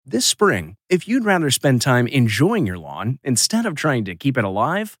This spring, if you'd rather spend time enjoying your lawn instead of trying to keep it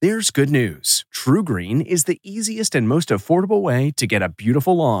alive, there's good news. TruGreen is the easiest and most affordable way to get a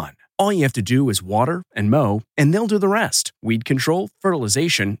beautiful lawn. All you have to do is water and mow, and they'll do the rest. Weed control,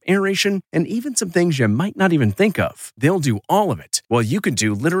 fertilization, aeration, and even some things you might not even think of. They'll do all of it, while you can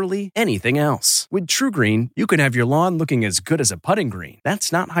do literally anything else. With TruGreen, you can have your lawn looking as good as a putting green.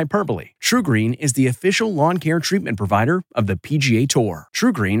 That's not hyperbole. TruGreen is the official lawn care treatment provider of the PGA Tour.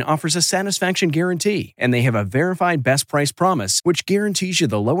 TruGreen offers a satisfaction guarantee, and they have a verified best price promise, which guarantees you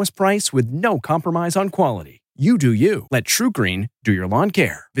the lowest price with no compromise on quality. You do you. Let TruGreen do your lawn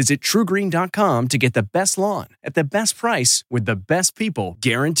care. Visit TruGreen.com to get the best lawn at the best price with the best people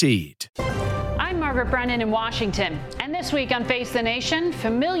guaranteed. I'm Margaret Brennan in Washington. And this week on Face the Nation,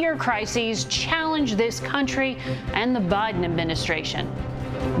 familiar crises challenge this country and the Biden administration.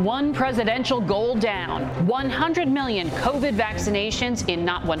 One presidential goal down, 100 million COVID vaccinations in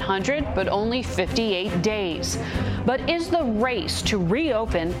not 100, but only 58 days. But is the race to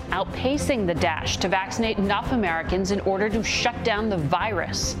reopen outpacing the dash to vaccinate enough Americans in order to shut down the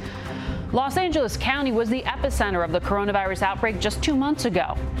virus? Los Angeles County was the epicenter of the coronavirus outbreak just 2 months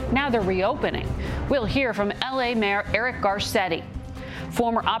ago. Now they're reopening. We'll hear from LA Mayor Eric Garcetti.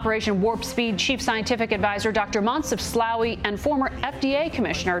 Former Operation Warp Speed Chief Scientific Advisor Dr. Moncef Slaoui and former FDA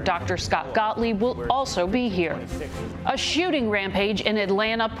Commissioner Dr. Scott Gottlieb will also be here. A shooting rampage in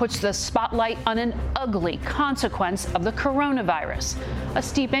Atlanta puts the spotlight on an ugly consequence of the coronavirus, a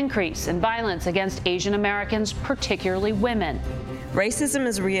steep increase in violence against Asian Americans, particularly women. Racism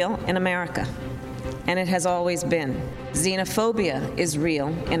is real in America, and it has always been. Xenophobia is real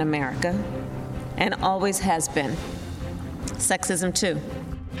in America, and always has been. Sexism, too.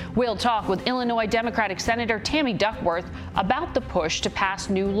 We'll talk with Illinois Democratic Senator Tammy Duckworth about the push to pass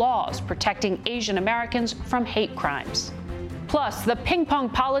new laws protecting Asian Americans from hate crimes. Plus, the ping-pong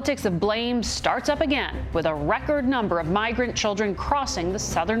politics of blame starts up again with a record number of migrant children crossing the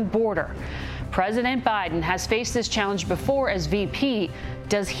southern border. President Biden has faced this challenge before as VP.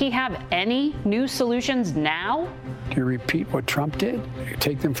 Does he have any new solutions now? Do you repeat what Trump did? You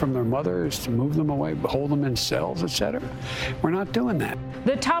take them from their mothers to move them away, hold them in cells, etc.? We're not doing that.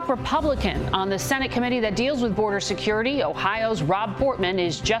 The top Republican on the Senate committee that deals with border security, Ohio's Rob Portman,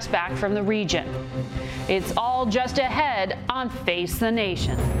 is just back from the region. It's all just ahead on Face the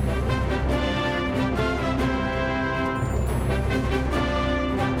Nation.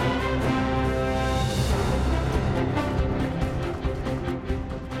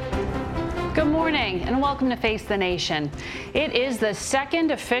 Good morning and welcome to Face the Nation. It is the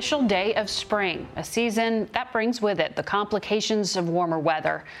second official day of spring, a season that brings with it the complications of warmer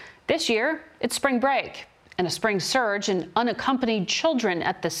weather. This year, it's spring break and a spring surge in unaccompanied children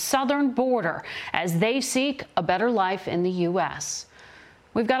at the southern border as they seek a better life in the U.S.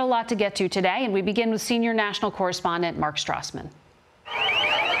 We've got a lot to get to today, and we begin with senior national correspondent Mark Strassman.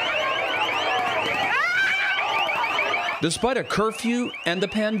 Despite a curfew and the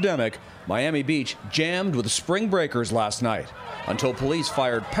pandemic, Miami Beach jammed with spring breakers last night until police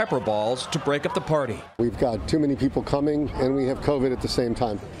fired pepper balls to break up the party. We've got too many people coming and we have COVID at the same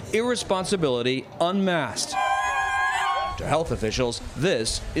time. Irresponsibility unmasked. To health officials,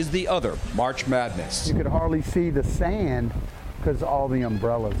 this is the other March Madness. You could hardly see the sand because all the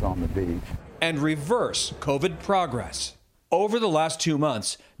umbrellas on the beach. And reverse COVID progress. Over the last 2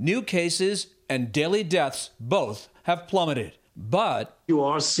 months, new cases and daily deaths both have plummeted. But you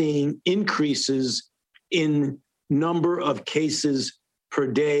are seeing increases in number of cases per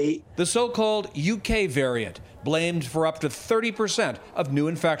day. The so-called UK variant blamed for up to 30% of new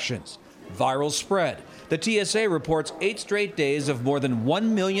infections. Viral spread. The TSA reports 8 straight days of more than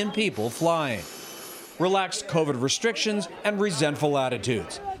 1 million people flying. Relaxed COVID restrictions and resentful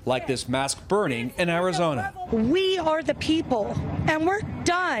attitudes, like this mask burning in Arizona. We are the people, and we're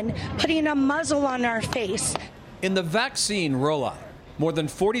done putting a muzzle on our face. In the vaccine rollout, more than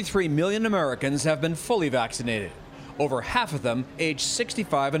 43 million Americans have been fully vaccinated, over half of them aged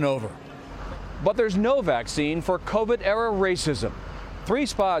 65 and over. But there's no vaccine for COVID-era racism. 3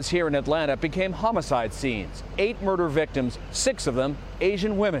 spas here in Atlanta became homicide scenes. 8 murder victims, 6 of them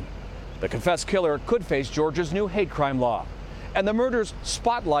Asian women. The confessed killer could face Georgia's new hate crime law. And the murders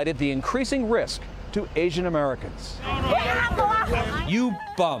spotlighted the increasing risk to Asian Americans. You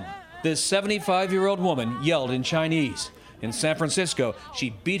bum. This 75-year-old woman yelled in Chinese. In San Francisco,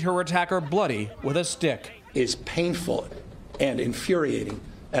 she beat her attacker bloody with a stick. It's painful and infuriating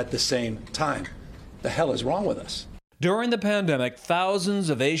at the same time. The hell is wrong with us? During the pandemic,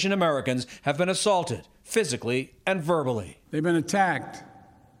 thousands of Asian Americans have been assaulted, physically and verbally. They've been attacked,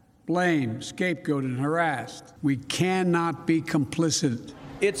 blamed, scapegoated, and harassed. We cannot be complicit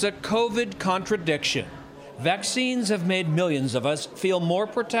It's a COVID contradiction. Vaccines have made millions of us feel more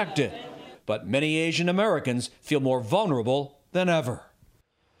protected, but many Asian Americans feel more vulnerable than ever.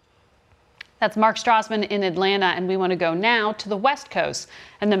 That's Mark Strassman in Atlanta, and we want to go now to the West Coast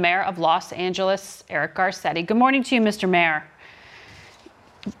and the mayor of Los Angeles, Eric Garcetti. Good morning to you, Mr. Mayor.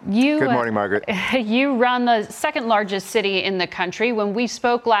 Good morning, Margaret. You run the second largest city in the country. When we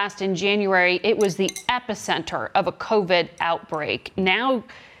spoke last in January, it was the epicenter of a COVID outbreak. Now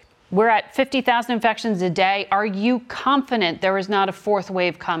we're at 50,000 infections a day. Are you confident there is not a fourth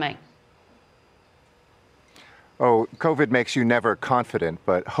wave coming? Oh, COVID makes you never confident,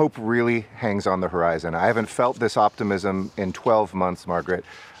 but hope really hangs on the horizon. I haven't felt this optimism in 12 months, Margaret.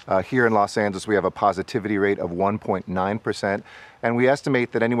 Here in Los Angeles, we have a positivity rate of 1.9%, and we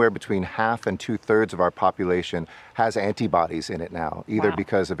estimate that anywhere between half and 2/3 of our population has antibodies in it now, either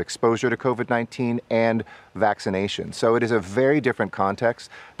because of exposure to COVID-19 and vaccination. So it is a very different context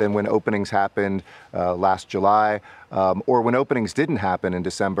than when openings happened last July, or when openings didn't happen in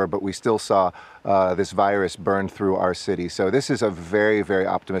December, but we still saw this virus burn through our city. So this is a very, very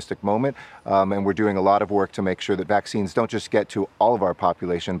optimistic moment, and we're doing a lot of work to make sure that vaccines don't just get to all of our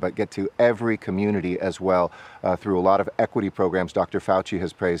population, but get to every community as well through a lot of equity programs Dr. Fauci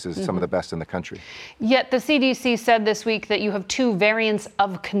has praised as some of the best in the country. Yet the CDC said this week that you have two variants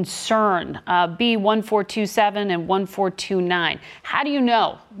of concern, B1427 and 1429. How do you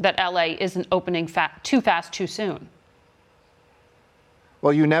know that LA isn't opening too fast too soon?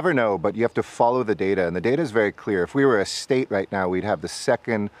 Well, you never know, but you have to follow the data, and the data is very clear. If we were a state right now, we'd have the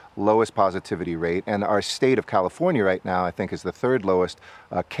second lowest positivity rate, and our state of California right now, I think, is the third lowest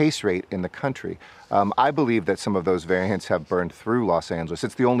case rate in the country. I believe that some of those variants have burned through Los Angeles.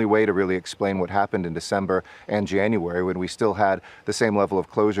 It's the only way to really explain what happened in December and January when we still had the same level of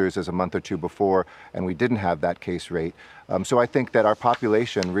closures as a month or two before, and we didn't have that case rate. So I think that our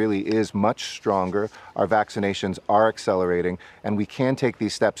population really is much stronger. Our vaccinations are accelerating, and we can take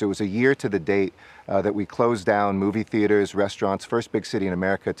these steps. It was a year to the date that we closed down movie theaters, restaurants, first big city in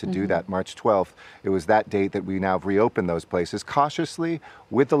America to do that, March 12th. It was that date that we now have reopened those places cautiously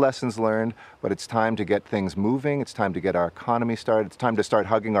with the lessons learned, but it's time to get things moving. It's time to get our economy started. It's time to start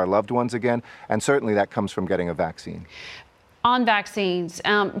hugging our loved ones again, and certainly that comes from getting a vaccine. On vaccines,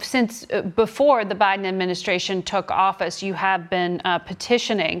 since before the Biden administration took office, you have been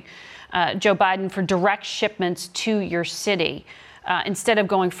petitioning Joe Biden for direct shipments to your city instead of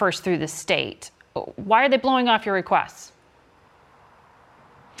going first through the state. Why are they blowing off your requests?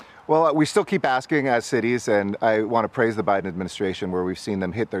 Well, we still keep asking as cities, and I want to praise the Biden administration where we've seen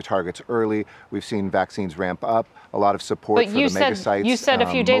them hit their targets early. We've seen vaccines ramp up, a lot of support for the mega sites. You said a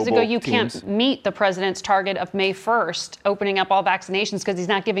few days ago you can't meet the president's target of May 1st, opening up all vaccinations because he's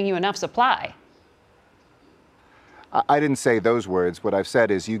not giving you enough supply. I didn't say those words. What I've said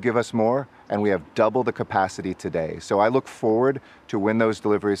is you give us more, and we have double the capacity today. So I look forward to when those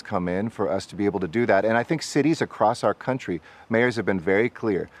deliveries come in for us to be able to do that. And I think cities across our country, mayors have been very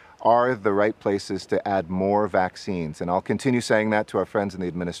clear, are the right places to add more vaccines. And I'll continue saying that to our friends in the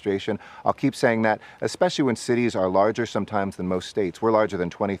administration. I'll keep saying that, especially when cities are larger sometimes than most states. We're larger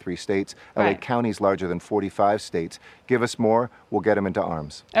than 23 states. LA County's larger than 45 states. Give us more, we'll get them into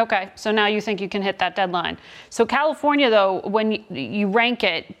arms. Okay, so now you think you can hit that deadline. So California, though, when you rank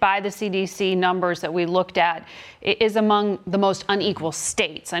it by the CDC numbers that we looked at, it is among the most unequal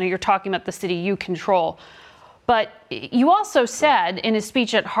states. I know you're talking about the city you control. But you also said in a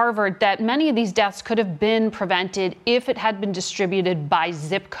speech at Harvard that many of these deaths could have been prevented if it had been distributed by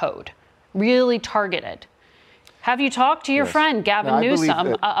zip code, really targeted. Have you talked to your friend, Gavin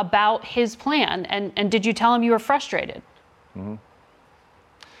Newsom, about his plan? And did you tell him you were frustrated?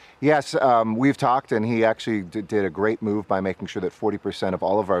 Yes, we've talked, and he actually did a great move by making sure that 40% of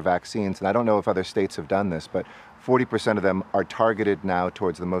all of our vaccines, and I don't know if other states have done this, but 40% of them are targeted now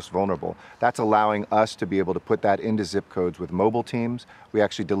towards the most vulnerable. That's allowing us to be able to put that into zip codes with mobile teams. We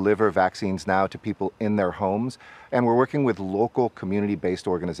actually deliver vaccines now to people in their homes, and we're working with local community-based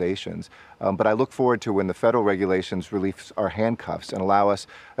organizations. But I look forward to when the federal regulations release our handcuffs and allow us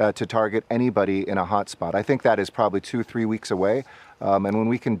to target anybody in a hotspot. I think that is probably 2-3 weeks away. And when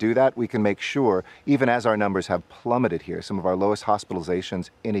we can do that, we can make sure, even as our numbers have plummeted here, some of our lowest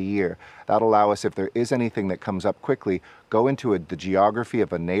hospitalizations in a year, that'll allow us, if there is anything that comes up quickly, go into the geography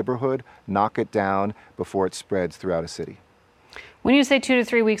of a neighborhood, knock it down before it spreads throughout a city. When you say 2 to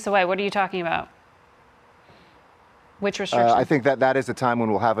 3 weeks away, what are you talking about? Which restrictions? I think that is a time when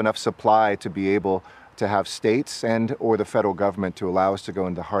we'll have enough supply to be able to have states and or the federal government to allow us to go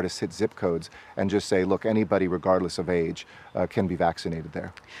into the hardest hit zip codes and just say, look, anybody regardless of age can be vaccinated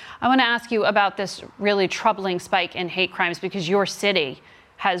there. I want to ask you about this really troubling spike in hate crimes because your city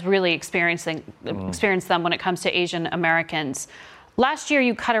has really experienced them when it comes to Asian Americans. Last year,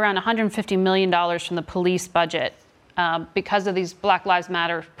 you cut around $150 million from the police budget. Because of these Black Lives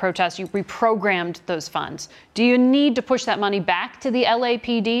Matter protests, you reprogrammed those funds. Do you need to push that money back to the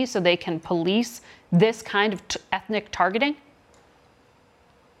LAPD so they can police this kind of ethnic targeting?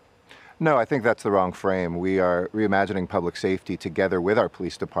 No, I think that's the wrong frame. We are reimagining public safety together with our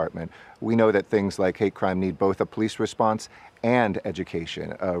police department. We know that things like hate crime need both a police response and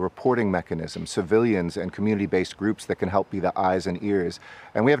education, a reporting mechanism, civilians and community-based groups that can help be the eyes and ears.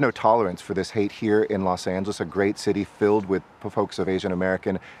 And we have no tolerance for this hate here in Los Angeles, a great city filled with folks of Asian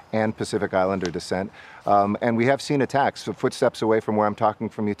American and Pacific Islander descent. And we have seen attacks, footsteps away from where I'm talking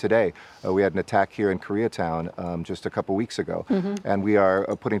from you today. We had an attack here in Koreatown just a couple weeks ago. And we are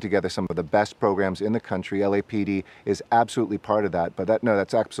putting together some of the best programs in the country. LAPD is absolutely part of that, but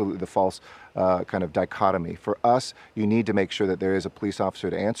that's absolutely the false kind of dichotomy. For us, you need to make sure that there is a police officer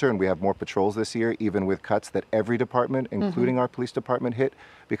to answer, and we have more patrols this year, even with cuts that every department, including our police department, hit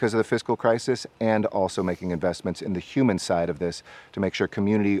because of the fiscal crisis, and also making investments in the human side of this to make sure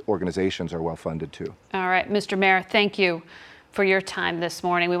community organizations are well funded too. All right, Mr. Mayor, thank you for your time this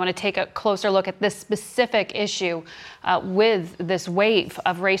morning. We want to take a closer look at this specific issue with this wave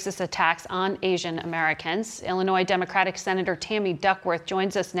of racist attacks on Asian Americans. Illinois Democratic Senator Tammy Duckworth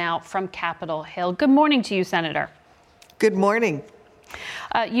joins us now from Capitol Hill. Good morning to you, Senator. Good morning.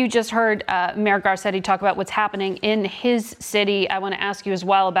 You just heard Mayor Garcetti talk about what's happening in his city. I want to ask you as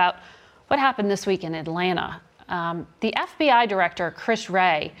well about what happened this week in Atlanta. The FBI director, Chris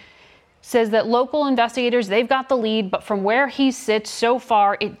Wray, says that local investigators, they've got the lead, but from where he sits so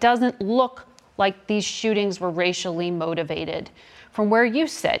far, it doesn't look like these shootings were racially motivated. From where you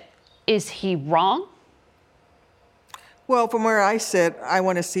sit, is he wrong? Well, from where I sit, I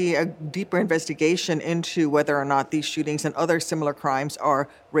want to see a deeper investigation into whether or not these shootings and other similar crimes are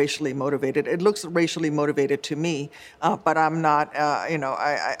racially motivated. It looks racially motivated to me, but I'm not,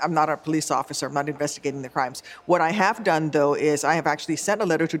 I'm not a police officer. I'm not investigating the crimes. What I have done, though, is I have actually sent a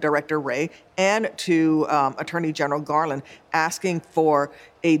letter to Director Wray and to Attorney General Garland asking for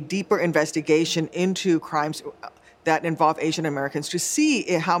a deeper investigation into crimes that involve Asian Americans to see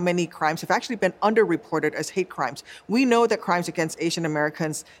how many crimes have actually been underreported as hate crimes. We know that crimes against Asian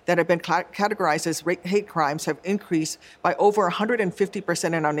Americans that have been categorized as hate crimes have increased by over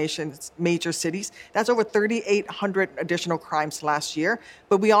 150% in our nation's major cities. That's over 3,800 additional crimes last year.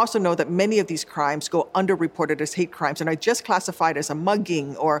 But we also know that many of these crimes go underreported as hate crimes and are just classified as a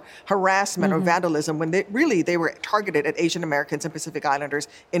mugging or harassment or vandalism when they were targeted at Asian Americans and Pacific Islanders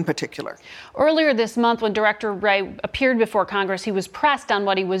in particular. Earlier this month, when Director Wray appeared before Congress, he was pressed on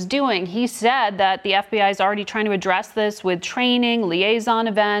what he was doing. He said that the FBI is already trying to address this with training, liaison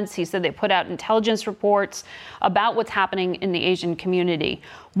events. He said they put out intelligence reports about what's happening in the Asian community.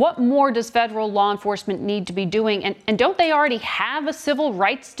 What more does federal law enforcement need to be doing? And don't they already have a civil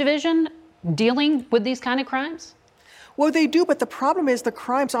rights division dealing with these kind of crimes? Well, they do, but the problem is the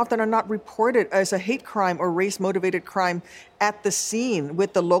crimes often are not reported as a hate crime or race-motivated crime at the scene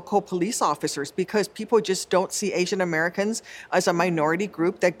with the local police officers because people just don't see Asian Americans as a minority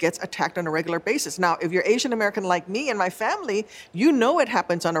group that gets attacked on a regular basis. Now, if you're Asian American like me and my family, you know it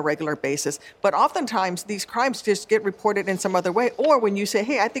happens on a regular basis. But oftentimes these crimes just get reported in some other way. Or when you say,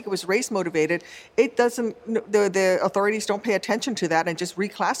 hey, I think it was race-motivated, it doesn't, the authorities don't pay attention to that and just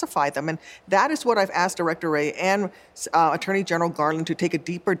reclassify them. And that is what I've asked Director Wray and Attorney General Garland to take a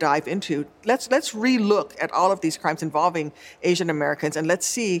deeper dive into. Let's relook at all of these crimes involving Asian Americans, and let's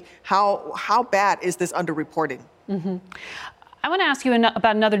see how bad is this underreporting. I want to ask you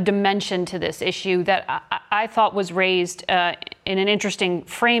about another dimension to this issue that I thought was raised in an interesting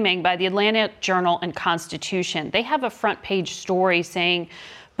framing by the Atlanta Journal and Constitution. They have a front page story saying,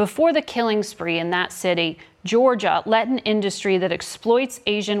 before the killing spree in that city, Georgia let an industry that exploits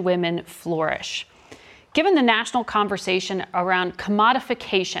Asian women flourish. Given the national conversation around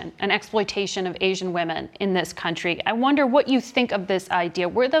commodification and exploitation of Asian women in this country, I wonder what you think of this idea.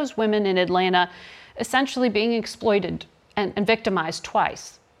 Were those women in Atlanta essentially being exploited and victimized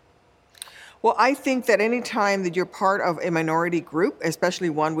twice? Well, I think that any time that you're part of a minority group, especially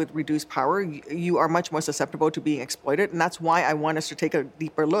one with reduced power, you are much more susceptible to being exploited. And that's why I want us to take a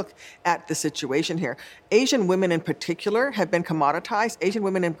deeper look at the situation here. Asian women in particular have been commoditized. Asian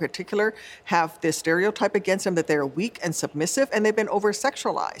women in particular have this stereotype against them that they're weak and submissive, and they've been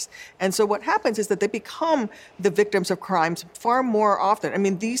over-sexualized. And so what happens is that they become the victims of crimes far more often. I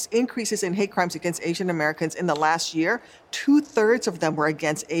mean, these increases in hate crimes against Asian Americans in the last year, 2/3 of them were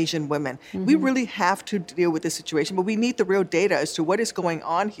against Asian women. We really have to deal with this situation, but we need the real data as to what is going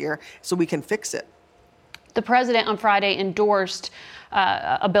on here so we can fix it. The president on Friday endorsed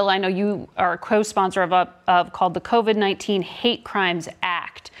a bill I know you are a co-sponsor of called the COVID-19 Hate Crimes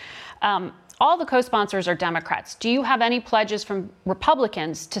Act. All the co-sponsors are Democrats. Do you have any pledges from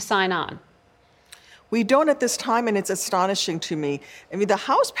Republicans to sign on? We don't at this time, and it's astonishing to me. I mean, the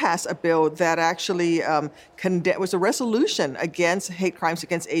House passed a bill that actually was a resolution against hate crimes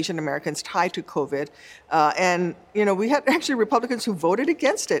against Asian Americans tied to COVID. And, you know, we had actually Republicans who voted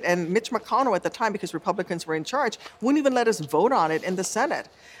against it. And Mitch McConnell at the time, because Republicans were in charge, wouldn't even let us vote on it in the Senate.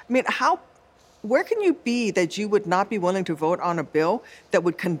 I mean, where can you be that you would not be willing to vote on a bill that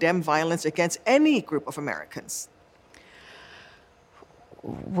would condemn violence against any group of Americans?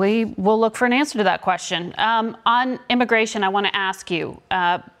 We will look for an answer to that question. On immigration, I want to ask you,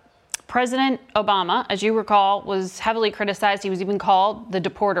 President Obama, as you recall, was heavily criticized. He was even called the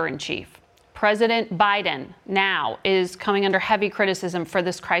deporter in chief. President Biden now is coming under heavy criticism for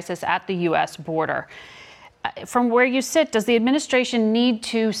this crisis at the U.S. border. From where you sit, does the administration need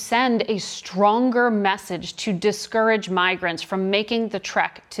to send a stronger message to discourage migrants from making the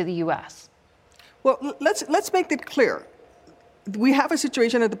trek to the U.S.? Well, let's make it clear. We have a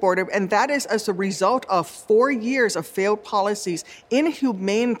situation at the border, and that is as a result of 4 years of failed policies,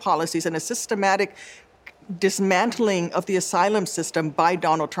 inhumane policies, and a systematic dismantling of the asylum system by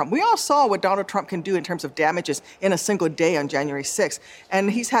Donald Trump. We all saw what Donald Trump can do in terms of damages in a single day on January 6th.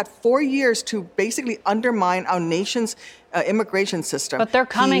 And he's had 4 years to basically undermine our nation's immigration system. But they're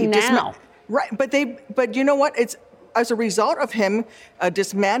coming now. Right. But you know what? It's as a result of him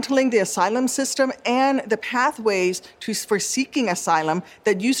dismantling the asylum system and the pathways for seeking asylum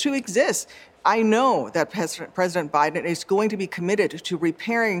that used to exist. I know that President Biden is going to be committed to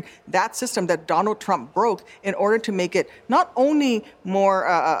repairing that system that Donald Trump broke in order to make it not only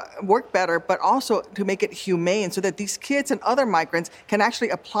more work better, but also to make it humane so that these kids and other migrants can actually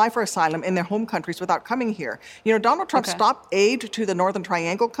apply for asylum in their home countries without coming here. You know, Donald Trump stopped aid to the Northern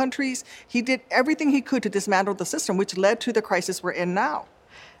Triangle countries. He did everything he could to dismantle the system, which led to the crisis we're in now.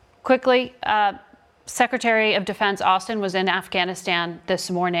 Quickly, Secretary of Defense Austin was in Afghanistan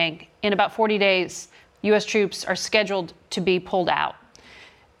this morning. In about 40 days, U.S. troops are scheduled to be pulled out.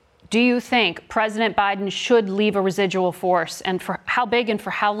 Do you think President Biden should leave a residual force, and for how big and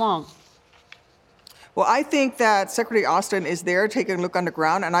for how long? Well, I think that Secretary Austin is there taking a look on the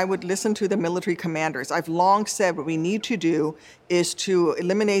ground, and I would listen to the military commanders. I've long said what we need to do is to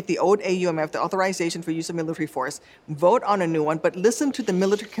eliminate the old AUMF, the authorization for use of military force, vote on a new one, but listen to the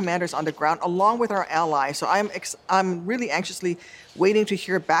military commanders on the ground along with our allies. So I'm really anxiously waiting to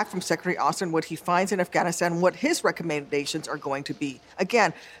hear back from Secretary Austin what he finds in Afghanistan, what his recommendations are going to be.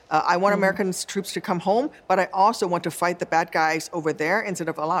 Again, I want American troops to come home, but I also want to fight the bad guys over there instead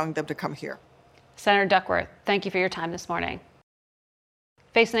of allowing them to come here. Senator Duckworth, thank you for your time this morning.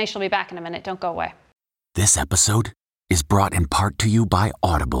 Face the Nation will be back in a minute. Don't go away. This episode is brought in part to you by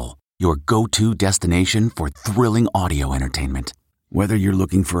Audible, your go-to destination for thrilling audio entertainment. Whether you're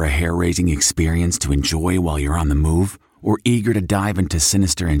looking for a hair-raising experience to enjoy while you're on the move or eager to dive into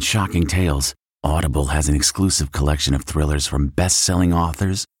sinister and shocking tales, Audible has an exclusive collection of thrillers from best-selling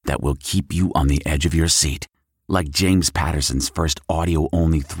authors that will keep you on the edge of your seat. Like James Patterson's first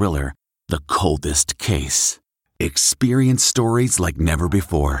audio-only thriller, The Coldest Case. Experience stories like never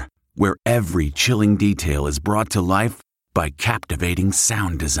before, where every chilling detail is brought to life by captivating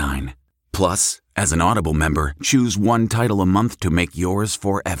sound design. Plus, as an Audible member, choose one title a month to make yours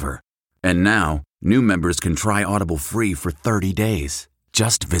forever. And now, new members can try Audible free for 30 days.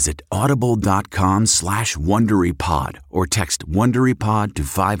 Just visit audible.com/WonderyPod or text WonderyPod to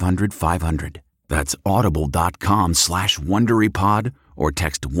 500-500. That's audible.com/WonderyPod or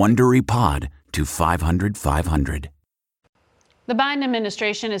text WonderyPod to 500-500. The Biden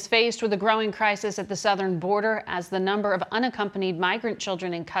administration is faced with a growing crisis at the southern border as the number of unaccompanied migrant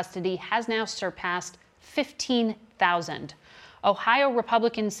children in custody has now surpassed 15,000. Ohio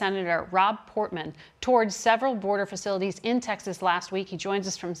Republican Senator Rob Portman toured several border facilities in Texas last week. He joins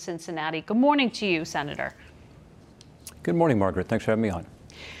us from Cincinnati. Good morning to you, Senator. Good morning, Margaret. Thanks for having me on.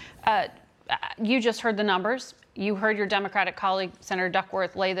 You just heard the numbers. You heard your Democratic colleague, Senator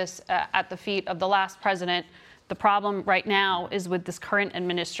Duckworth, lay this at the feet of the last president. The problem right now is with this current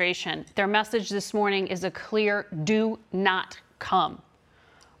administration. Their message this morning is a clear do not come.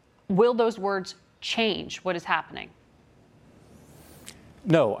 Will those words change what is happening?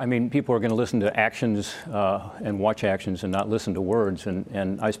 No, I mean, people are going to listen to actions and watch actions and not listen to words.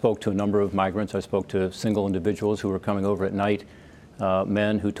 And I spoke to a number of migrants. I spoke to single individuals who were coming over at night,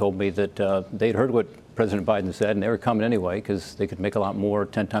 men who told me that they'd heard what President Biden said and they were coming anyway because they could make a lot more,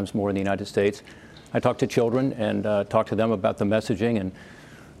 10 times more in the United States. I talked to children and talked to them about the messaging. And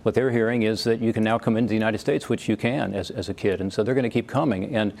what they're hearing is that you can now come into the United States, which you can as a kid. And so they're going to keep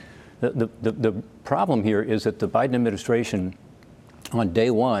coming. And the problem here is that the Biden administration on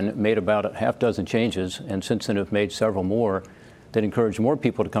day one made about a half dozen changes, and since then have made several more that encourage more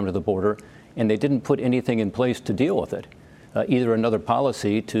people to come to the border, and they didn't put anything in place to deal with it. Either another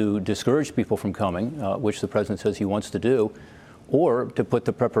policy to discourage people from coming, which the president says he wants to do, or to put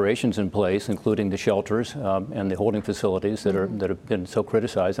the preparations in place, including the shelters and the holding facilities that have been so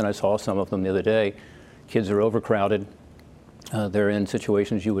criticized. And I saw some of them the other day. Kids are overcrowded. They're in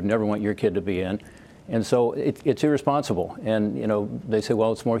situations you would never want your kid to be in. And so it's irresponsible. And, you know, they say,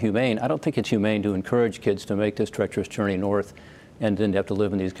 well, it's more humane. I don't think it's humane to encourage kids to make this treacherous journey north and then have to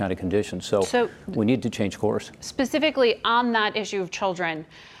live in these kind of conditions. So we need to change course. Specifically on that issue of children,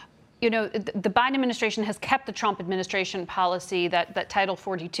 you know, the Biden administration has kept the Trump administration policy, that Title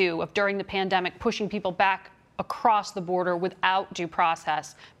 42 of during the pandemic, pushing people back across the border without due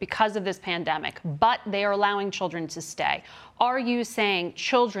process because of this pandemic, but they are allowing children to stay. Are you saying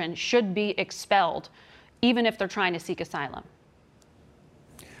children should be expelled even if they're trying to seek asylum?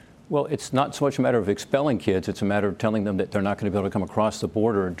 Well, it's not so much a matter of expelling kids, it's a matter of telling them that they're not going to be able to come across the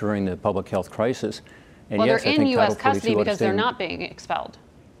border during the public health crisis. And well, yes, they're in U.S. custody because they're not being expelled.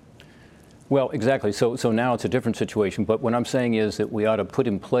 Well, exactly. So now it's a different situation. But what I'm saying is that we ought to put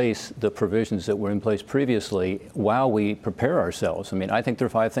in place the provisions that were in place previously while we prepare ourselves. I mean, I think there are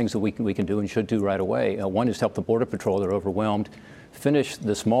 5 things that we can do and should do right away. One is help the Border Patrol. They're overwhelmed. Finish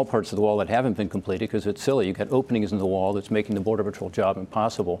the small parts of the wall that haven't been completed, because it's silly. You've got openings in the wall that's making the Border Patrol job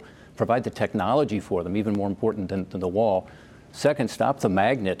impossible. Provide the technology for them, even more important than the wall. Second, stop the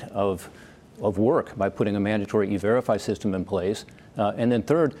magnet of work by putting a mandatory E-Verify system in place. And then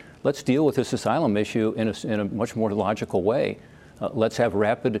third, let's deal with this asylum issue in a much more logical way. Let's have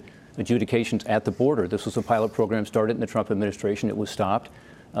rapid adjudications at the border. This was a pilot program started in the Trump administration. It was stopped.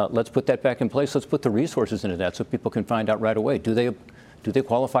 Let's put that back in place. Let's put the resources into that so people can find out right away. Do they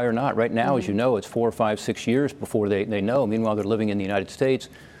qualify or not? Right now, as you know, it's 4, 5, 6 years before they know. Meanwhile, they're living in the United States.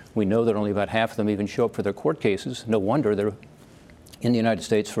 We know that only about half of them even show up for their court cases. No wonder they're in the United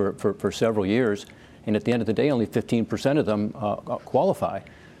States for several years. And at the end of the day, only 15% of them qualify.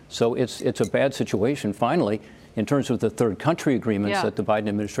 So it's a bad situation. Finally, in terms of the third country agreements that the Biden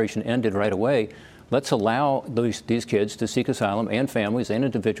administration ended right away, let's allow these kids to seek asylum, and families and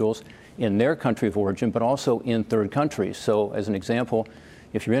individuals in their country of origin, but also in third countries. So as an example,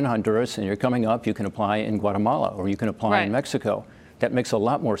 if you're in Honduras and you're coming up, you can apply in Guatemala or you can apply in Mexico. That makes a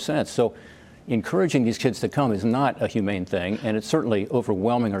lot more sense. So encouraging these kids to come is not a humane thing, and it's certainly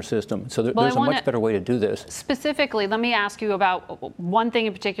overwhelming our system. So there's a much better way to do this. Specifically, let me ask you about one thing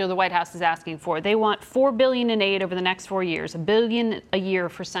in particular the White House is asking for. They want $4 billion in aid over the next 4 years, $1 billion a year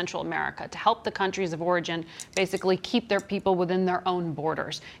for Central America to help the countries of origin basically keep their people within their own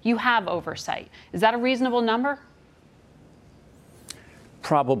borders. You have oversight. Is that a reasonable number?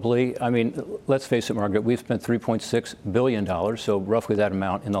 Probably. I mean, let's face it, Margaret, we've spent $3.6 billion, so roughly that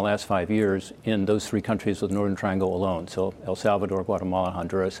amount in the last 5 years in those 3 countries of the Northern Triangle alone, so El Salvador, Guatemala,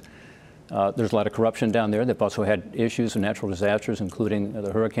 Honduras. There's a lot of corruption down there. They've also had issues of natural disasters, including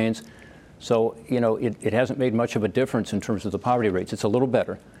the hurricanes. So, you know, it hasn't made much of a difference in terms of the poverty rates. It's a little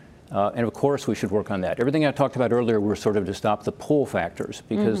better. And of course, we should work on that. Everything I talked about earlier were sort of to stop the pull factors,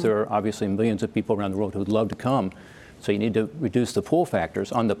 because there are obviously millions of people around the world who would love to come. So you need to reduce the pull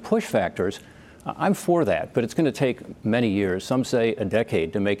factors. On the push factors, I'm for that, but it's going to take many years, some say a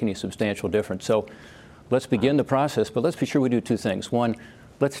decade, to make any substantial difference. So let's begin the process, but let's be sure we do 2 things. One,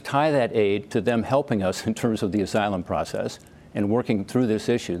 let's tie that aid to them helping us in terms of the asylum process and working through this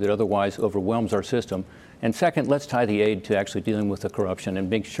issue that otherwise overwhelms our system. And second, let's tie the aid to actually dealing with the corruption and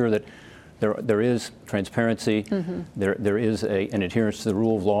make sure that there is transparency, there is an adherence to the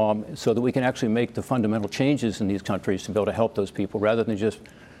rule of law, so that we can actually make the fundamental changes in these countries to be able to help those people, rather than just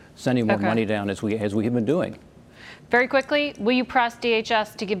sending more money down as we have been doing. Very quickly, will you press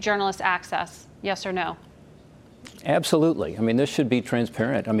DHS to give journalists access? Yes or no? Absolutely. I mean, this should be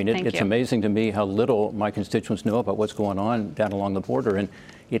transparent. I mean, it's amazing to me how little my constituents know about what's going on down along the border, and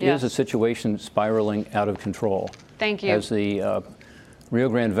it is a situation spiraling out of control. Thank you. As the Rio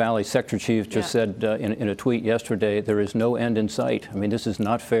Grande Valley Sector Chief just said in a tweet yesterday, there is no end in sight. I mean, this is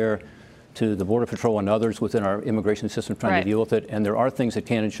not fair to the Border Patrol and others within our immigration system trying to deal with it. And there are things that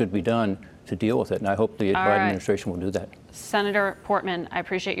can and should be done to deal with it. And I hope the Biden administration will do that. Senator Portman, I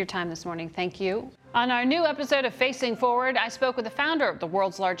appreciate your time this morning. Thank you. On our new episode of Facing Forward, I spoke with the founder of the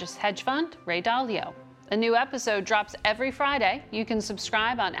world's largest hedge fund, Ray Dalio. A new episode drops every Friday. You can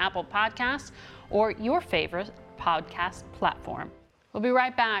subscribe on Apple Podcasts or your favorite podcast platform. We'll be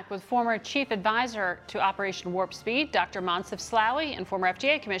right back with former Chief Advisor to Operation Warp Speed, Dr. Moncef Slaoui, and former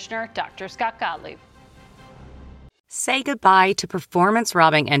FDA Commissioner, Dr. Scott Gottlieb. Say goodbye to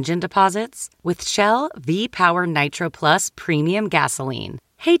performance-robbing engine deposits with Shell V-Power Nitro Plus Premium Gasoline.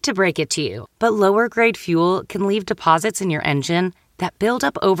 Hate to break it to you, but lower-grade fuel can leave deposits in your engine that build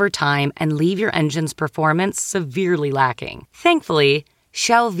up over time and leave your engine's performance severely lacking. Thankfully,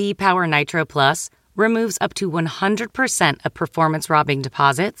 Shell V-Power Nitro Plus removes up to 100% of performance-robbing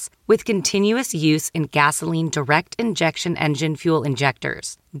deposits with continuous use in gasoline direct injection engine fuel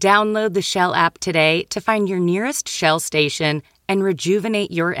injectors. Download the Shell app today to find your nearest Shell station and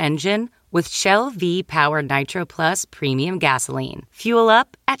rejuvenate your engine with Shell V-Power Nitro Plus Premium Gasoline. Fuel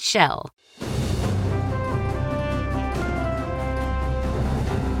up at Shell.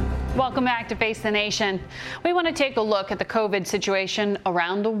 Welcome back to Face the Nation. We want to take a look at the COVID situation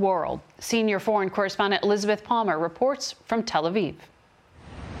around the world. Senior foreign correspondent Elizabeth Palmer reports from Tel Aviv.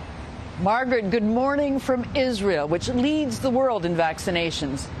 Margaret, good morning from Israel, which leads the world in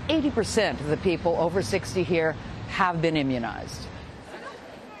vaccinations. 80% of the people over 60 here have been immunized.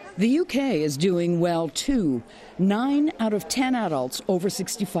 The UK is doing well, too. 9 out of 10 adults over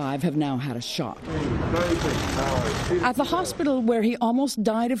 65 have now had a shot. At the hospital where he almost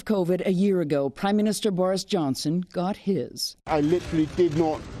died of COVID a year ago, Prime Minister Boris Johnson got his. I literally did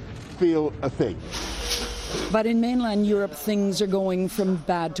not feel a thing. But in mainland Europe, things are going from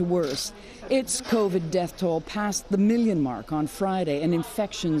bad to worse. Its COVID death toll passed the 1 million mark on Friday, and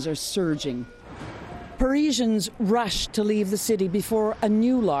infections are surging. Parisians rushed to leave the city before a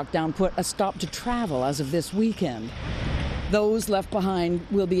new lockdown put a stop to travel as of this weekend. Those left behind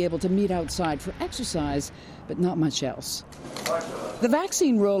will be able to meet outside for exercise, but not much else. The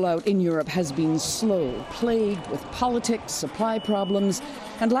vaccine rollout in Europe has been slow, plagued with politics, supply problems,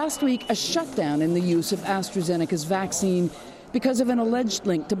 and last week a shutdown in the use of AstraZeneca's vaccine because of an alleged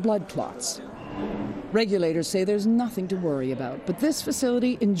link to blood clots. Regulators say there's nothing to worry about, but this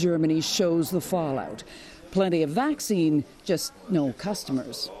facility in Germany shows the fallout. Plenty of vaccine, just no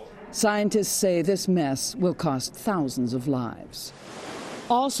customers. Scientists say this mess will cost thousands of lives.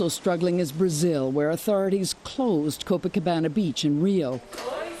 Also struggling is Brazil, where authorities closed Copacabana Beach in Rio.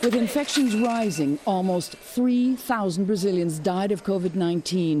 With infections rising, almost 3,000 Brazilians died of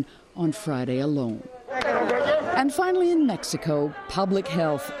COVID-19 on Friday alone. And finally in Mexico, public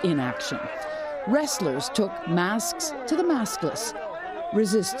health in action. Wrestlers took masks to the maskless.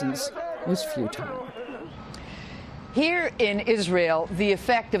 Resistance was futile. Here in Israel, the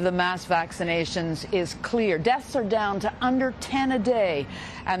effect of the mass vaccinations is clear. Deaths are down to under 10 a day,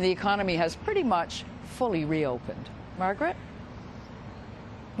 and the economy has pretty much fully reopened. Margaret?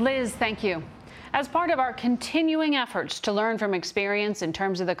 Liz, thank you. As part of our continuing efforts to learn from experience in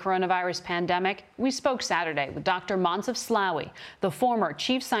terms of the coronavirus pandemic, we spoke Saturday with Dr. Moncef Slaoui, the former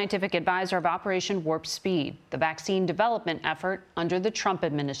chief scientific advisor of Operation Warp Speed, the vaccine development effort under the Trump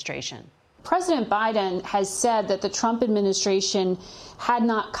administration. President Biden has said that the Trump administration had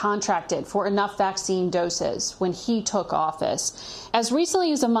not contracted for enough vaccine doses when he took office. As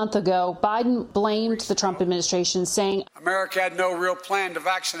recently as a month ago, Biden blamed the Trump administration, saying America had no real plan to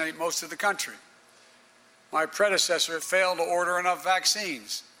vaccinate most of the country. My predecessor failed to order enough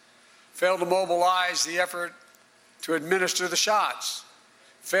vaccines, failed to mobilize the effort to administer the shots,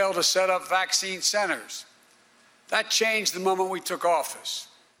 failed to set up vaccine centers. That changed the moment we took office.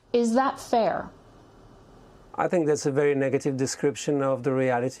 Is that fair? I think that's a very negative description of the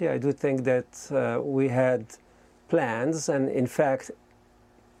reality. I do think that we had plans, and in fact,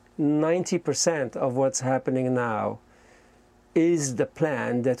 90% of what's happening now is the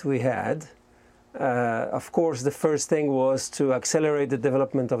plan that we had. Of course, the first thing was to accelerate the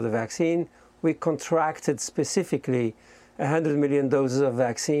development of the vaccine. We contracted specifically 100 million doses of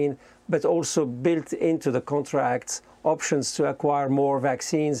vaccine, but also built into the contracts options to acquire more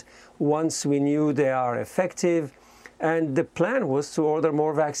vaccines once we knew they are effective. And the plan was to order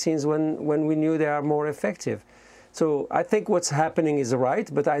more vaccines when we knew they are more effective. So I think what's happening is right,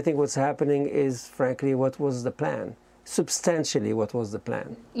 but I think what's happening is, frankly, what was the plan. Substantially what was the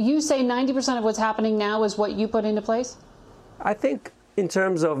plan. You say 90% of what's happening now is what you put into place? I think in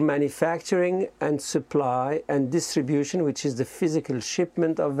terms of manufacturing and supply and distribution, which is the physical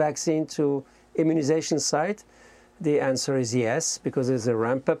shipment of vaccine to immunization site, the answer is yes, because there's a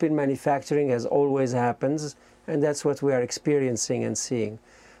ramp up in manufacturing, as always happens, and that's what we are experiencing and seeing.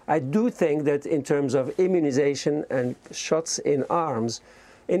 I do think that in terms of immunization and shots in arms,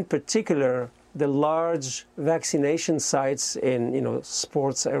 in particular, the large vaccination sites in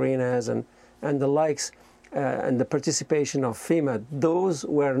sports arenas and the likes, and the participation of FEMA, those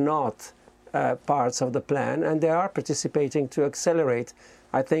were not parts of the plan, and they are participating to accelerate,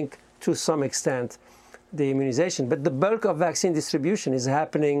 I think, to some extent, the immunization. But the bulk of vaccine distribution is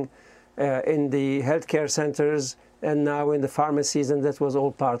happening in the healthcare centers and now in the pharmacies, and that was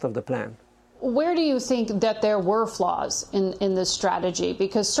all part of the plan. Where do you think that there were flaws in this strategy?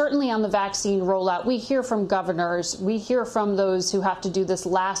 Because certainly on the vaccine rollout, we hear from governors, we hear from those who have to do this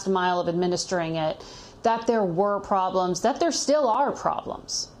last mile of administering it, that there were problems, that there still are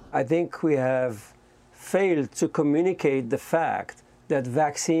problems. I think we have failed to communicate the fact that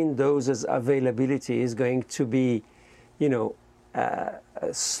vaccine doses availability is going to be,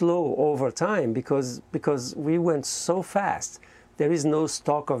 slow over time because we went so fast. There is no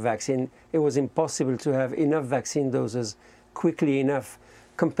stock of vaccine. It was impossible to have enough vaccine doses quickly enough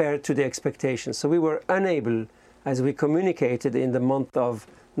compared to the expectations. So we were unable, as we communicated in the month of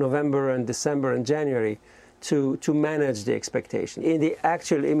November and December and January, to manage the expectation. In the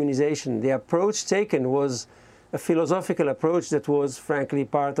actual immunization, the approach taken was a philosophical approach that was, frankly,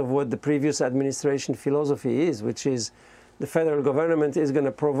 part of what the previous administration philosophy is, which is the federal government is going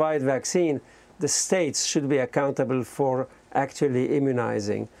to provide vaccine. The states should be accountable for actually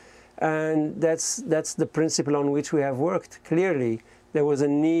immunizing. And that's the principle on which we have worked. Clearly, there was a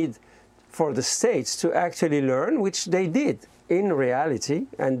need for the states to actually learn, which they did in reality,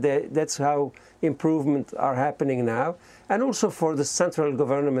 and that's how improvements are happening now, and also for the central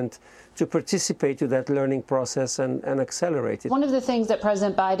government to participate to that learning process and accelerate it. One of the things that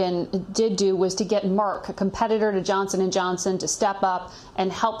President Biden did do was to get Merck, a competitor to Johnson & Johnson, to step up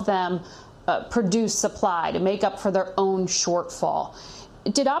and help them produce supply to make up for their own shortfall.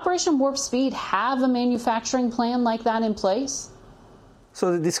 Did Operation Warp Speed have a manufacturing plan like that in place?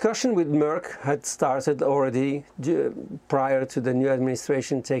 So the discussion with Merck had started already prior to the new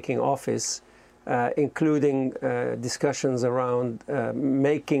administration taking office, including discussions around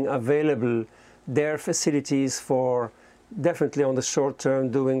making available their facilities for definitely on the short term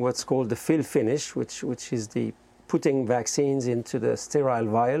doing what's called the fill finish, which is the putting vaccines into the sterile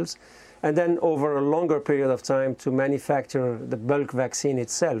vials, and then over a longer period of time to manufacture the bulk vaccine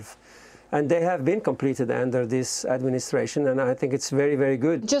itself. And they have been completed under this administration, and I think it's very, very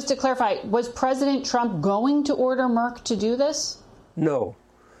good. Just to clarify, was President Trump going to order Merck to do this? No.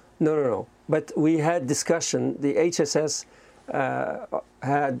 But we had discussion, the HSS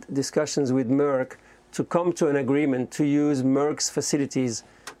had discussions with Merck to come to an agreement to use Merck's facilities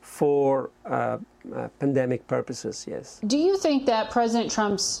for pandemic purposes, yes. Do you think that President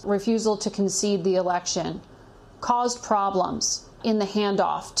Trump's refusal to concede the election caused problems in the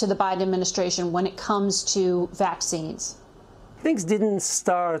handoff to the Biden administration when it comes to vaccines? Things didn't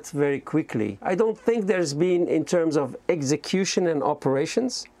start very quickly. I don't think there's been, in terms of execution and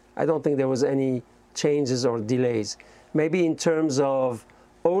operations, I don't think there was any changes or delays. Maybe in terms of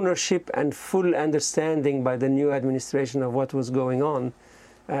ownership and full understanding by the new administration of what was going on,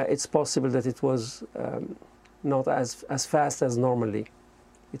 it's possible that it was not as fast as normally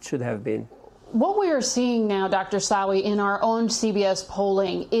it should have been. What we are seeing now, Dr. Slaoui, in our own CBS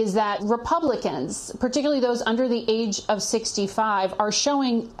polling is that Republicans, particularly those under the age of 65, are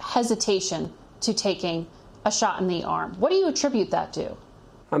showing hesitation to taking a shot in the arm. What do you attribute that to?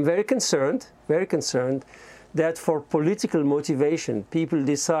 I'm very concerned that for political motivation, people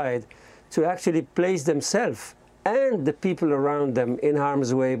decide to actually place themselves and the people around them in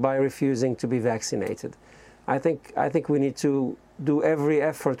harm's way by refusing to be vaccinated. I think we need to do every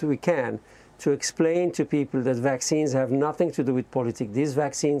effort we can to explain to people that vaccines have nothing to do with politics. These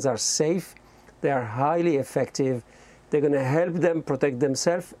vaccines are safe, they are highly effective, they're going to help them protect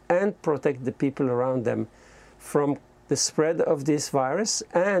themselves and protect the people around them from the spread of this virus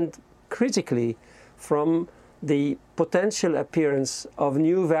and, critically, from the potential appearance of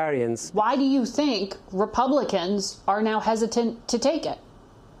new variants. Why do you think Republicans are now hesitant to take it?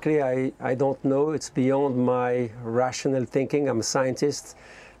 I don't know. It's beyond my rational thinking. I'm a scientist,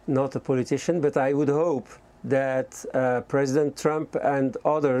 not a politician, but I would hope that President Trump and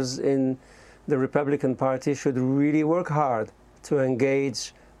others in the Republican Party should really work hard to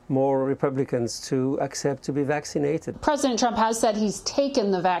engage more Republicans to accept to be vaccinated. President Trump has said he's taken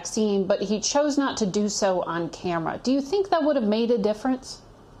the vaccine, but he chose not to do so on camera. Do you think that would have made a difference?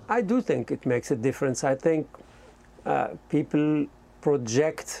 I do think it makes a difference. I think people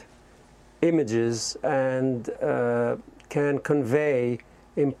project images and can convey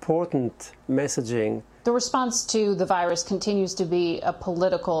important messaging. The response to the virus continues to be a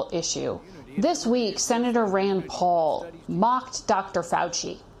political issue. This week, Senator Rand Paul mocked Dr.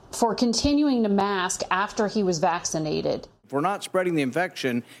 Fauci for continuing to mask after he was vaccinated. If we're not spreading the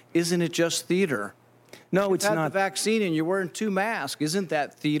infection, isn't it just theater? No, it's had not. The vaccine and you're wearing 2 masks. Isn't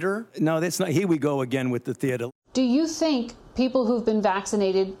that theater? No, that's not. Here we go again with the theater. Do you think people who've been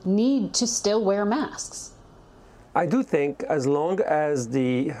vaccinated need to still wear masks? I do think as long as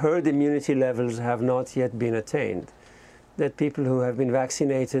the herd immunity levels have not yet been attained, that people who have been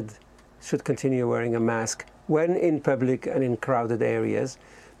vaccinated should continue wearing a mask when in public and in crowded areas,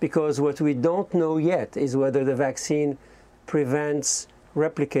 because what we don't know yet is whether the vaccine prevents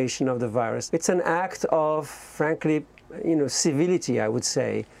replication of the virus. It's an act of, frankly, civility, I would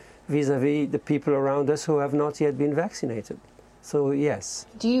say, vis-a-vis the people around us who have not yet been vaccinated. So, yes.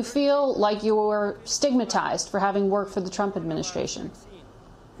 Do you feel like you're stigmatized for having worked for the Trump administration?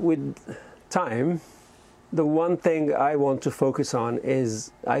 With time, the one thing I want to focus on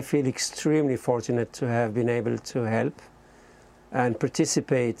is I feel extremely fortunate to have been able to help and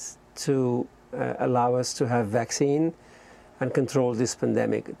participate to allow us to have vaccine and control this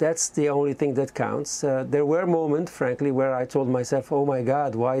pandemic. That's the only thing that counts. There were moments, frankly, where I told myself, oh my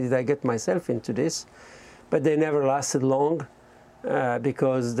God, why did I get myself into this? But they never lasted long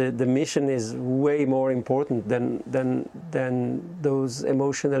because the mission is way more important than those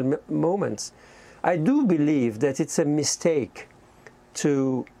emotional moments. I do believe that it's a mistake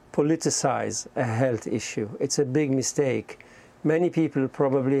to politicize a health issue. It's a big mistake. Many people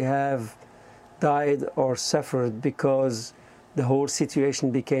probably have died or suffered because the whole situation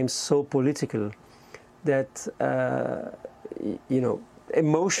became so political that,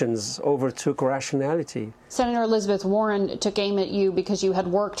 emotions overtook rationality. Senator Elizabeth Warren took aim at you because you had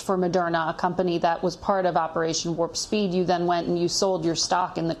worked for Moderna, a company that was part of Operation Warp Speed. You then went and you sold your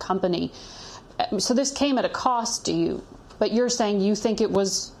stock in the company. So this came at a cost to you, but you're saying you think it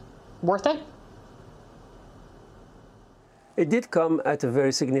was worth it? It did come at a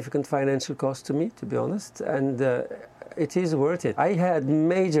very significant financial cost to me, to be honest, and it is worth it. I had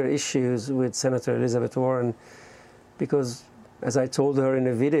major issues with Senator Elizabeth Warren because, as I told her in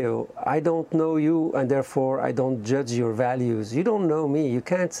a video, I don't know you and therefore I don't judge your values. You don't know me. You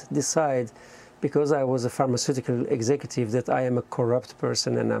can't decide because I was a pharmaceutical executive that I am a corrupt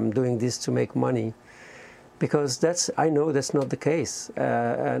person and I'm doing this to make money. Because I know that's not the case.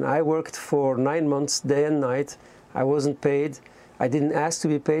 And I worked for 9 months, day and night. I wasn't paid. I didn't ask to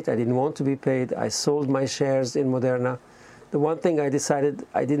be paid. I didn't want to be paid. I sold my shares in Moderna. The one thing I decided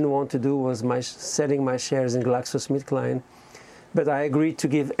I didn't want to do was selling my shares in GlaxoSmithKline. But I agreed to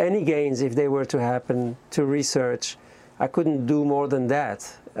give any gains, if they were to happen, to research. I couldn't do more than that.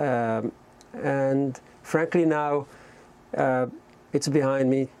 And frankly now, it's behind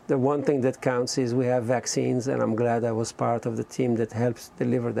me. The one thing that counts is we have vaccines, and I'm glad I was part of the team that helps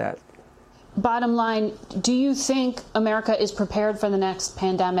deliver that. Bottom line, do you think America is prepared for the next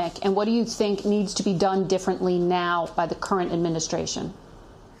pandemic? And what do you think needs to be done differently now by the current administration?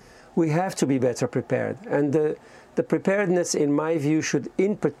 We have to be better prepared. And the preparedness, in my view, should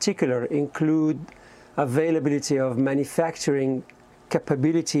in particular include availability of manufacturing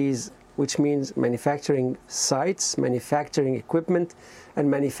capabilities, which means manufacturing sites, manufacturing equipment, and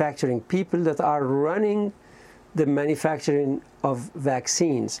manufacturing people that are running the manufacturing of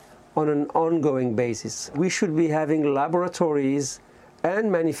vaccines on an ongoing basis. We should be having laboratories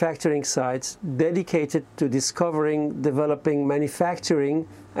and manufacturing sites dedicated to discovering, developing, manufacturing,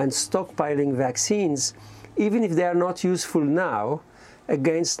 and stockpiling vaccines, even if they are not useful now,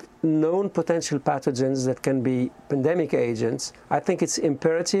 against known potential pathogens that can be pandemic agents. I think it's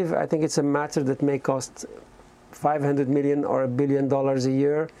imperative. I think it's a matter that may cost $500 million or $1 billion a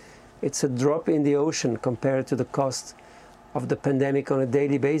year. It's a drop in the ocean compared to the cost of the pandemic on a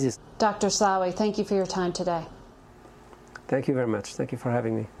daily basis. Dr. Slaoui, thank you for your time today. Thank you very much. Thank you for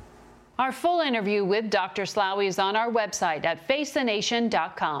having me. Our full interview with Dr. Slaoui is on our website at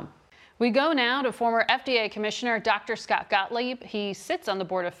facethenation.com. We go now to former FDA Commissioner Dr. Scott Gottlieb. He sits on the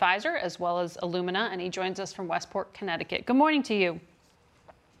board of Pfizer as well as Illumina, and he joins us from Westport, Connecticut. Good morning to you.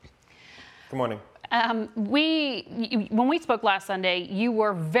 Good morning. When we spoke last Sunday, you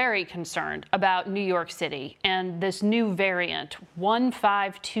were very concerned about New York City and this new variant,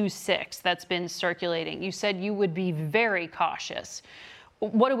 1526, that's been circulating. You said you would be very cautious.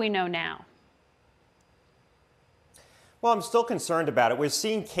 What do we know now? Well, I'm still concerned about it. We're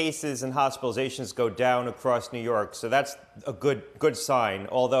seeing cases and hospitalizations go down across New York, so that's a good sign,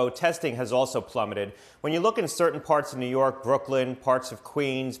 although testing has also plummeted. When you look in certain parts of New York, Brooklyn, parts of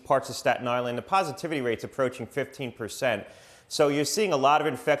Queens, parts of Staten Island, the positivity rate's approaching 15%. So you're seeing a lot of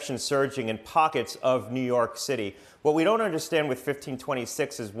infections surging in pockets of New York City. What we don't understand with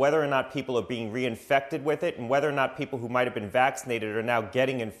 1526 is whether or not people are being reinfected with it and whether or not people who might have been vaccinated are now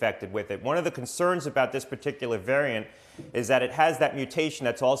getting infected with it. One of the concerns about this particular variant is that it has that mutation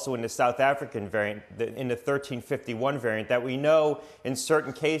that's also in the South African variant, in the 1351 variant, that we know in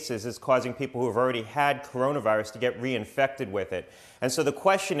certain cases is causing people who have already had coronavirus to get reinfected with it. And so the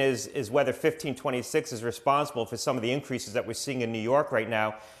question is whether 1526 is responsible for some of the increases that we're seeing in New York right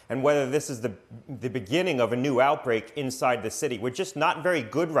now, and whether this is the beginning of a new outbreak inside the city. We're just not very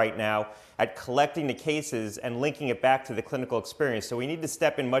good right now at collecting the cases and linking it back to the clinical experience. So we need to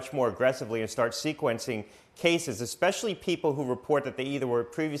step in much more aggressively and start sequencing cases, especially people who report that they either were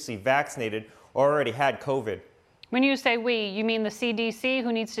previously vaccinated or already had COVID. When you say we, you mean the CDC?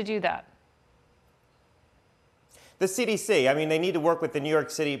 Who needs to do that? The CDC, I mean, they need to work with the New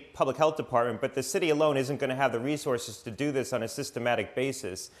York City Public Health Department, but the city alone isn't going to have the resources to do this on a systematic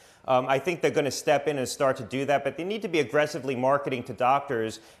basis. I think they're going to step in and start to do that, but they need to be aggressively marketing to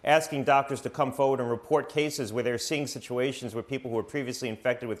doctors, asking doctors to come forward and report cases where they're seeing situations where people who were previously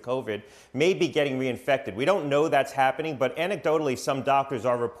infected with COVID may be getting reinfected. We don't know that's happening, but anecdotally, some doctors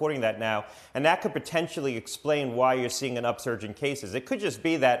are reporting that now, and that could potentially explain why you're seeing an upsurge in cases. It could just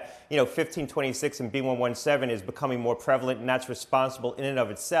be that, 1526 and B117 is becoming more prevalent, and that's responsible in and of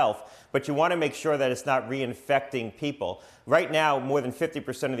itself, but you want to make sure that it's not reinfecting people. Right now, more than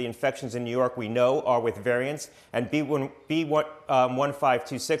 50% of the infections in New York we know are with variants, and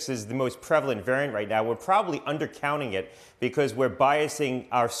B1526 is the most prevalent variant right now. We're probably undercounting it because we're biasing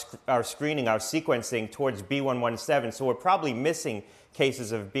our screening, our sequencing towards B117, so we're probably missing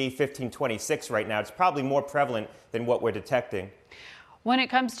cases of B1526 right now. It's probably more prevalent than what we're detecting. When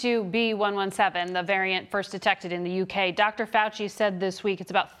it comes to B117, the variant first detected in the UK, Dr. Fauci said this week it's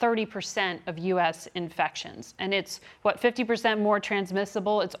about 30% of U.S. infections. And it's, 50% more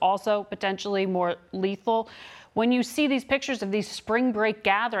transmissible. It's also potentially more lethal. When you see these pictures of these spring break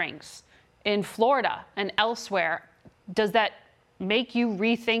gatherings in Florida and elsewhere, does that make you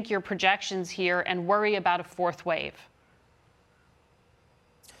rethink your projections here and worry about a fourth wave?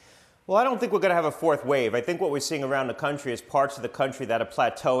 Well, I don't think we're going to have a fourth wave. I think what we're seeing around the country is parts of the country that are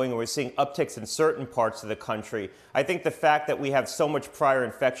plateauing, and we're seeing upticks in certain parts of the country. I think the fact that we have so much prior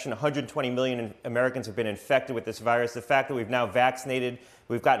infection, 120 million Americans have been infected with this virus, the fact that we've now vaccinated,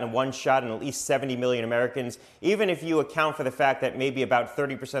 we've gotten one shot in at least 70 million Americans, even if you account for the fact that maybe about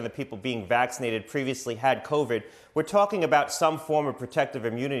 30% of the people being vaccinated previously had COVID, we're talking about some form of protective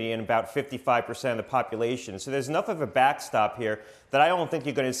immunity in about 55% of the population. So there's enough of a backstop here that I don't think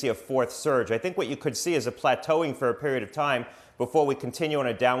you're going to see a fourth surge. I think what you could see is a plateauing for a period of time before we continue on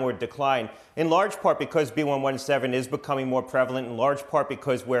a downward decline, in large part because B117 is becoming more prevalent, in large part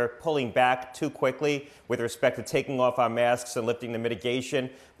because we're pulling back too quickly with respect to taking off our masks and lifting the mitigation.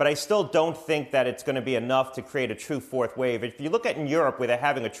 But I still don't think that it's going to be enough to create a true fourth wave. If you look at in Europe where they're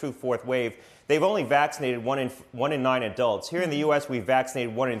having a true fourth wave, they've only vaccinated 1 in 9 adults. Here in the U.S., we've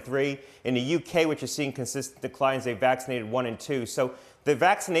vaccinated 1 in 3. In the U.K., which is seeing consistent declines, they've vaccinated 1 in 2. So the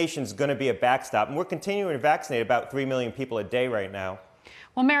vaccination is going to be a backstop, and we're continuing to vaccinate about 3 million people a day right now.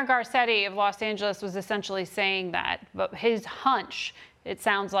 Well, Mayor Garcetti of Los Angeles was essentially saying that, but his hunch, it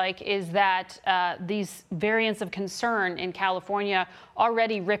sounds like, is that these variants of concern in California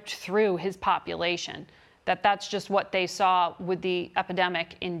already ripped through his population, that's just what they saw with the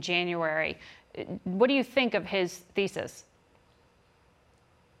epidemic in January. What do you think of his thesis?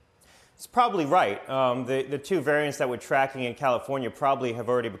 It's probably right. The two variants that we're tracking in California probably have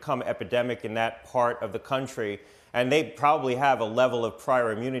already become epidemic in that part of the country, and they probably have a level of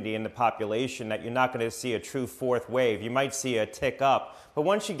prior immunity in the population that you're not going to see a true fourth wave. You might see a tick up, but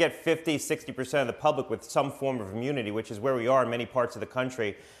once you get 50-60% of the public with some form of immunity, which is where we are in many parts of the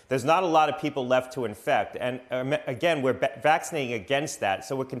country, there's not a lot of people left to infect. And again, we're vaccinating against that,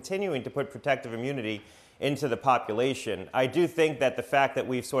 so we're continuing to put protective immunity into the population. I do think that the fact that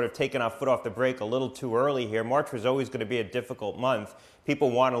we've sort of taken our foot off the brake a little too early here, March was always going to be a difficult month. People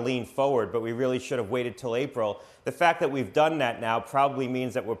want to lean forward, but we really should have waited till April. The fact that we've done that now probably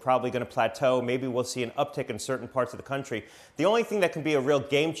means that we're probably going to plateau. Maybe we'll see an uptick in certain parts of the country. The only thing that can be a real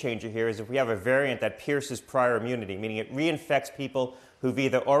game changer here is if we have a variant that pierces prior immunity, meaning it reinfects people who've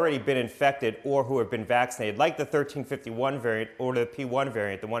either already been infected or who have been vaccinated, like the 1351 variant or the P1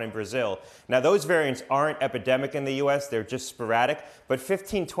 variant, the one in Brazil. Now, those variants aren't epidemic in the U.S., they're just sporadic, but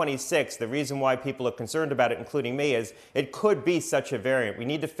 1526, the reason why people are concerned about it, including me, is it could be such a variant. We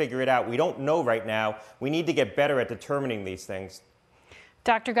need to figure it out. We don't know right now. We need to get better at determining these things.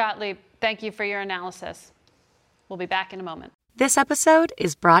 Dr. Gottlieb, thank you for your analysis. We'll be back in a moment. This episode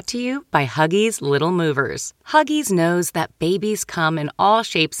is brought to you by Huggies Little Movers. Huggies knows that babies come in all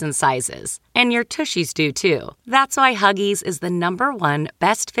shapes and sizes, and your tushies do too. That's why Huggies is the #1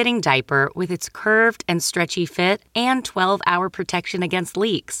 best-fitting diaper with its curved and stretchy fit and 12-hour protection against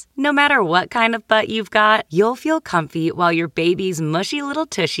leaks. No matter what kind of butt you've got, you'll feel comfy while your baby's mushy little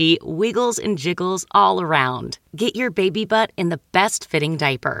tushy wiggles and jiggles all around. Get your baby butt in the best-fitting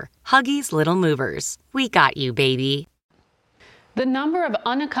diaper. Huggies Little Movers. We got you, baby. The number of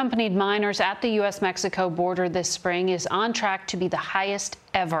unaccompanied minors at the U.S.-Mexico border this spring is on track to be the highest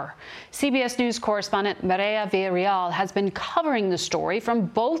ever. CBS News correspondent Maria Villarreal has been covering the story from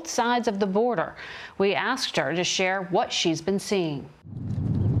both sides of the border. We asked her to share what she's been seeing.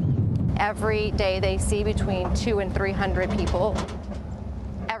 Every day they see between 200 and 300 people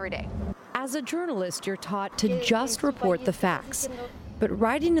every day. As a journalist, you're taught to just report the facts. But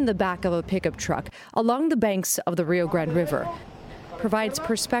riding in the back of a pickup truck along the banks of the Rio Grande River provides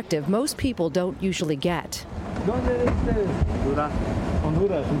perspective most people don't usually get.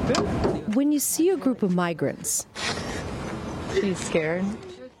 When you see a group of migrants, She's scared.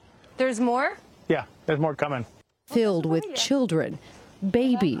 There's more? Yeah, there's more coming. Filled with children,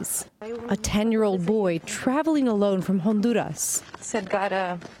 babies, a 10-year-old boy traveling alone from Honduras. Said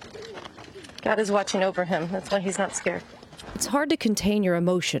God is watching over him. That's why he's not scared. It's hard to contain your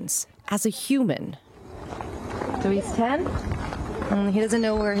emotions as a human. So he's 10. He doesn't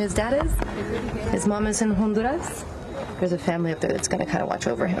know where his dad is. His mom is in Honduras. There's a family up there that's going to kind of watch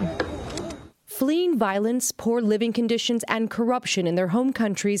over him. Fleeing violence, poor living conditions, and corruption in their home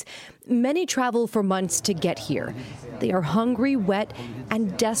countries, many travel for months to get here. They are hungry, wet,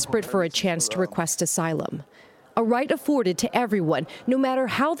 and desperate for a chance to request asylum. A right afforded to everyone, no matter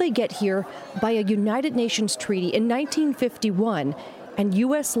how they get here, by a United Nations treaty in 1951 and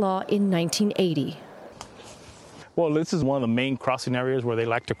U.S. law in 1980. Well, this is one of the main crossing areas where they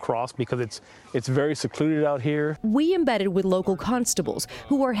like to cross because it's very secluded out here. We embedded with local constables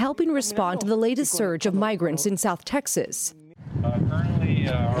who are helping respond to the latest surge of migrants in South Texas.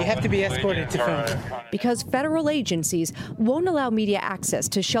 You have to be escorted to film. Because federal agencies won't allow media access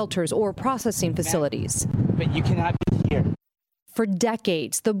to shelters or processing facilities. But you cannot be here. For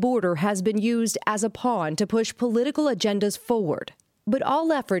decades, the border has been used as a pawn to push political agendas forward. But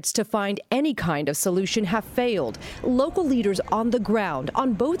all efforts to find any kind of solution have failed. Local leaders on the ground,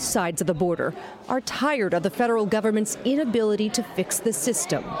 on both sides of the border, are tired of the federal government's inability to fix the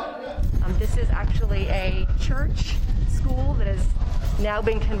system. This is actually a church school that has now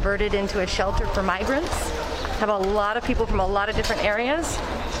been converted into a shelter for migrants. Have a lot of people from a lot of different areas.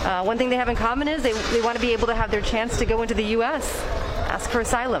 One thing they have in common is they want to be able to have their chance to go into the U.S., ask for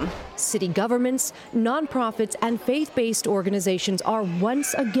asylum. City governments, nonprofits, and faith-based organizations are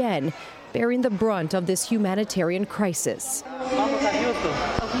once again bearing the brunt of this humanitarian crisis. So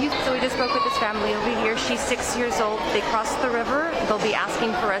we just spoke with this family over here. She's 6 years old. They crossed the river. They'll be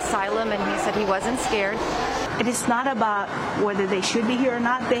asking for asylum, and he said he wasn't scared. It is not about whether they should be here or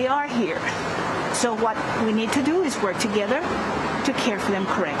not. They are here. So what we need to do is work together to care for them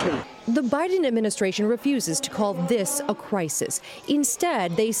correctly. The Biden administration refuses to call this a crisis.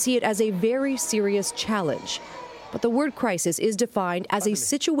 Instead, they see it as a very serious challenge. But the word crisis is defined as a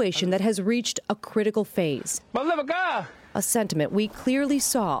situation that has reached a critical phase. A sentiment we clearly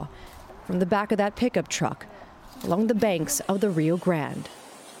saw from the back of that pickup truck along the banks of the Rio Grande.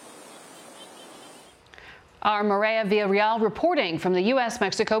 Our Maria Villarreal reporting from the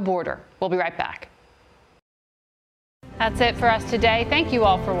U.S.-Mexico border. We'll be right back. That's it for us today. Thank you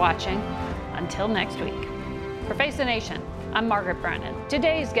all for watching. Until next week. For Face the Nation, I'm Margaret Brennan.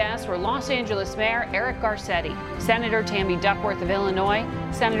 Today's guests were Los Angeles Mayor Eric Garcetti, Senator Tammy Duckworth of Illinois,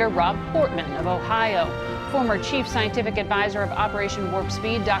 Senator Rob Portman of Ohio, former Chief Scientific Advisor of Operation Warp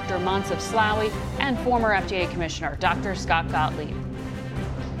Speed, Dr. Moncef Slaoui, and former FDA Commissioner, Dr. Scott Gottlieb.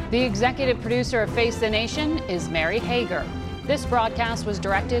 The executive producer of Face the Nation is Mary Hager. This broadcast was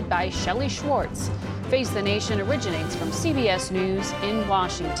directed by Shelley Schwartz. Face the Nation originates from CBS News in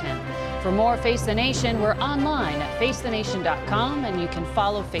Washington. For more Face the Nation, we're online at facethenation.com, and you can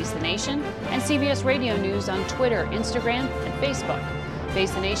follow Face the Nation and CBS Radio News on Twitter, Instagram, and Facebook.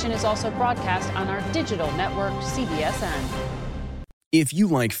 Face the Nation is also broadcast on our digital network, CBSN. If you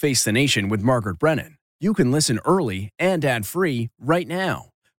like Face the Nation with Margaret Brennan, you can listen early and ad-free right now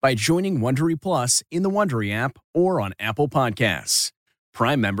by joining Wondery Plus in the Wondery app or on Apple Podcasts.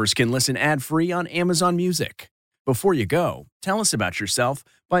 Prime members can listen ad-free on Amazon Music. Before you go, tell us about yourself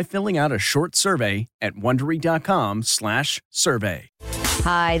by filling out a short survey at Wondery.com/survey.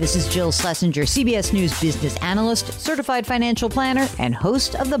 Hi, this is Jill Schlesinger, CBS News business analyst, certified financial planner, and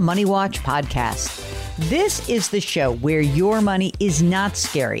host of the Money Watch podcast. This is the show where your money is not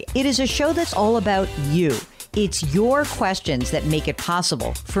scary. It is a show that's all about you. It's your questions that make it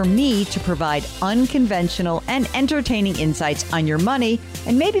possible for me to provide unconventional and entertaining insights on your money,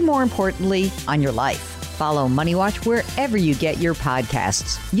 and maybe more importantly, on your life. Follow Money Watch wherever you get your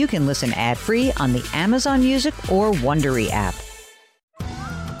podcasts. You can listen ad-free on the Amazon Music or Wondery app.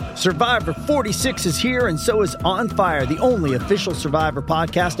 Survivor 46 is here, and so is On Fire, the only official Survivor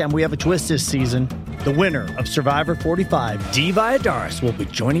podcast, and we have a twist this season. The winner of Survivor 45, Dee Valladares, will be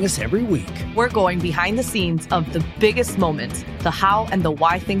joining us every week. We're going behind the scenes of the biggest moments, the how and the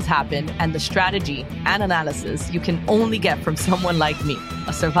why things happen, and the strategy and analysis you can only get from someone like me,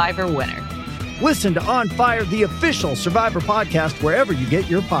 a Survivor winner. Listen to On Fire, the official Survivor podcast, wherever you get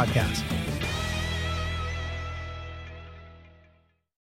your podcasts.